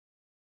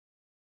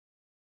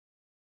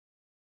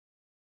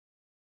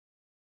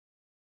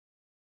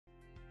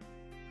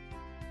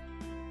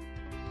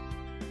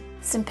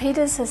St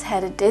Peter's has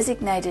had a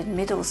designated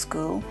middle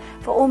school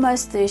for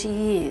almost 30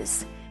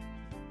 years.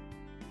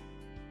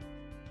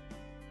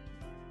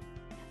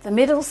 The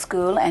middle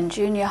school and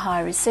junior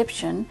high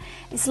reception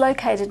is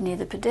located near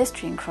the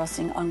pedestrian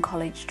crossing on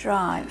College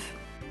Drive.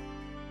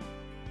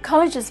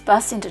 College's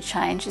bus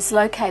interchange is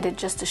located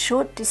just a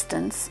short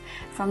distance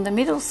from the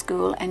middle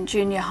school and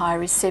junior high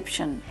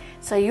reception,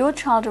 so your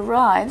child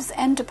arrives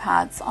and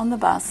departs on the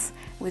bus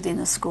within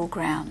the school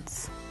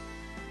grounds.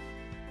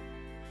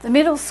 The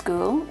middle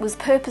school was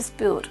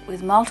purpose-built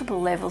with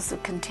multiple levels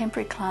of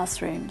contemporary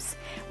classrooms,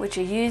 which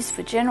are used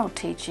for general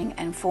teaching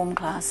and form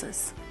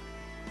classes.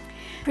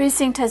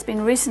 Precinct has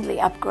been recently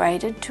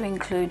upgraded to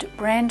include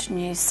brand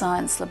new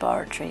science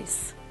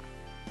laboratories.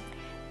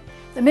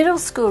 The Middle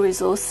School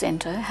Resource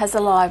Centre has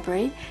a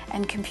library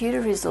and computer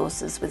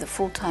resources with a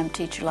full-time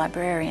teacher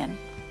librarian.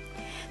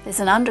 There's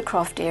an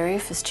undercroft area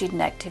for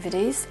student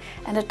activities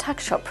and a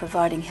tuck shop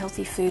providing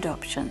healthy food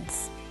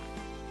options.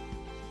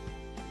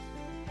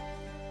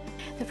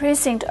 The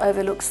precinct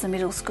overlooks the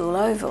Middle School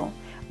Oval,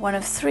 one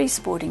of 3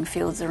 sporting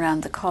fields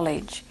around the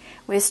college,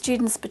 where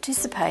students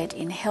participate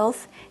in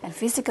health and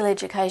physical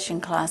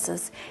education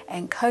classes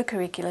and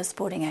co-curricular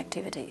sporting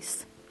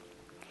activities.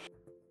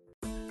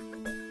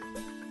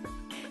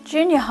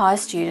 Junior high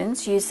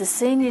students use the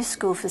senior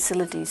school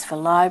facilities for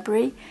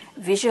library,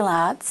 visual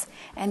arts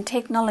and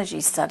technology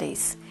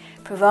studies,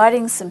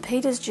 providing St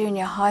Peter's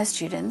Junior High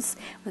students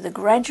with a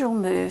gradual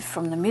move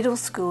from the middle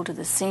school to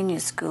the senior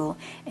school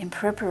in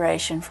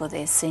preparation for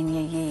their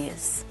senior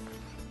years.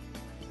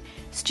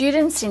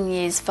 Students in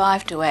years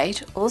 5 to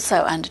 8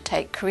 also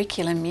undertake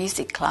curriculum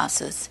music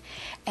classes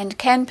and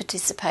can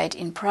participate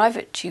in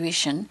private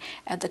tuition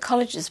at the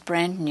college's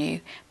brand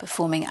new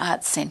Performing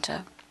Arts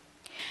Centre.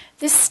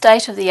 This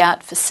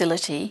state-of-the-art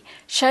facility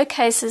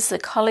showcases the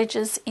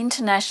college's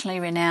internationally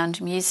renowned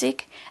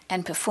music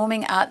and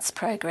performing arts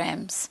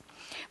programs,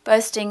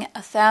 boasting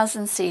a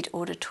 1,000-seat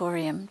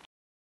auditorium.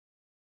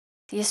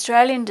 The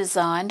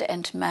Australian-designed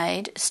and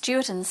made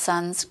Stewart &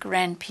 Sons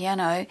grand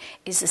piano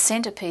is the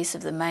centrepiece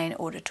of the main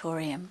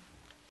auditorium.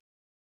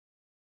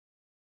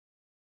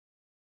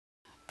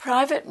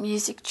 Private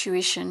music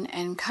tuition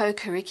and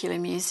co-curricular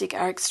music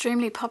are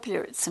extremely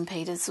popular at St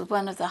Peter's, with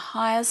one of the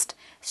highest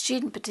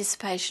student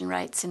participation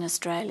rates in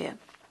Australia.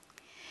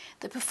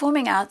 The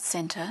Performing Arts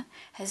Centre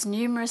has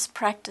numerous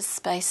practice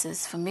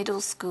spaces for middle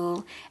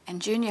school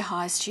and junior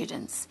high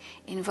students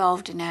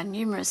involved in our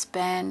numerous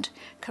band,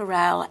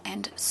 chorale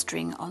and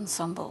string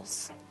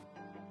ensembles.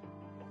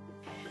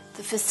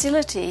 The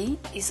facility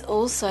is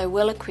also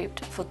well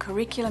equipped for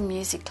curriculum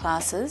music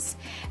classes,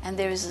 and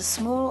there is a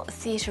small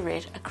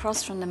theatrette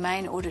across from the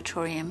main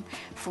auditorium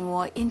for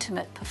more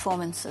intimate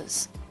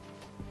performances.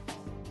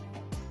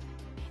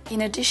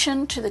 In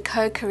addition to the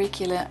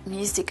co-curricular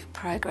music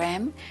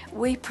program,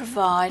 we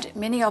provide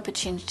many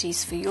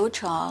opportunities for your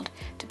child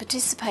to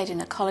participate in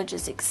the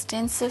college's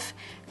extensive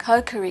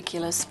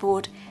co-curricular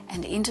sport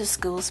and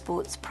inter-school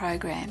sports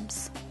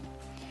programs.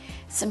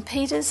 St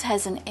Peter's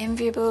has an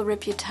enviable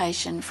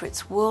reputation for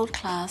its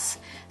world-class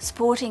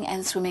sporting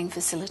and swimming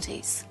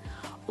facilities,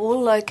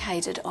 all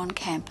located on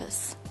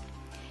campus.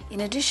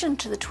 In addition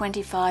to the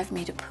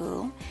 25-metre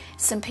pool,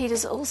 St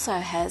Peter's also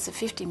has a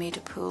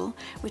 50-metre pool,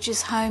 which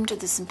is home to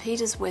the St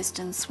Peter's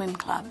Western Swim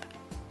Club.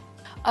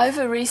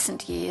 Over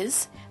recent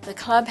years, the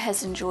club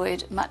has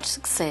enjoyed much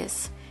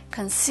success,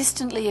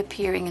 consistently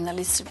appearing in the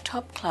list of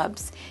top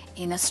clubs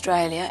in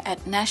Australia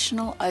at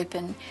national,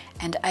 open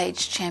and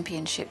age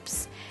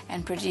championships,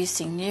 and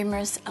producing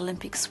numerous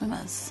Olympic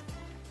swimmers.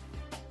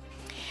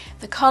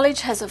 The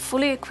college has a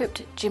fully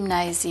equipped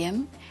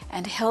gymnasium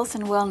and health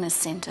and wellness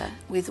centre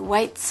with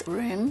weights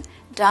room,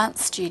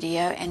 dance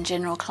studio and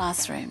general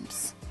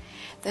classrooms.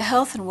 The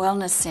Health and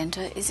Wellness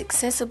Centre is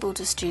accessible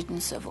to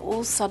students of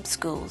all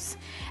sub-schools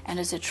and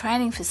is a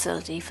training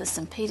facility for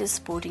St Peter's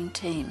sporting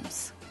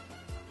teams.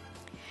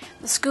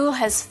 The school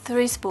has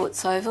 3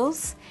 sports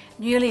ovals,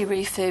 newly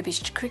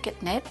refurbished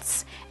cricket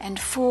nets and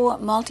 4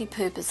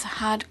 multi-purpose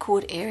hard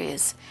court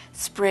areas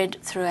spread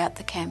throughout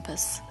the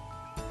campus.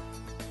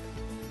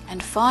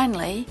 And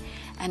finally,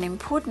 an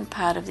important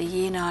part of the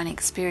Year 9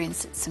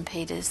 experience at St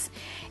Peter's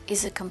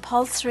is a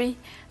compulsory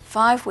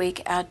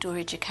 5-week outdoor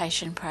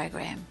education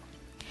program,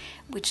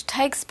 which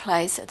takes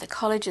place at the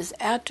college's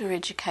outdoor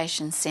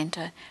education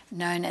centre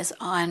known as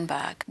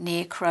Ironbark,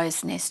 near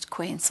Crow's Nest,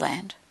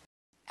 Queensland.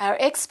 Our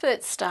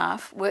expert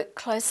staff work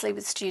closely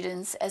with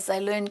students as they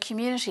learn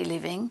community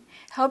living,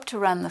 help to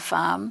run the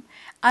farm,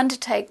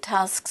 undertake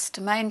tasks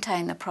to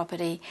maintain the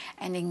property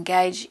and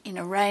engage in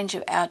a range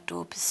of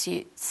outdoor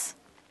pursuits.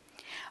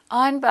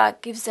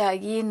 Ironbark gives our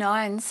Year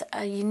 9s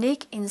a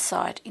unique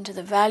insight into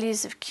the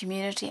values of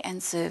community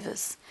and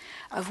service,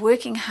 of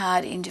working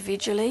hard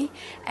individually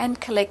and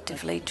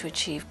collectively to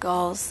achieve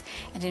goals,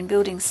 and in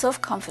building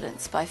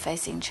self-confidence by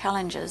facing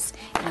challenges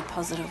in a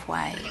positive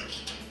way.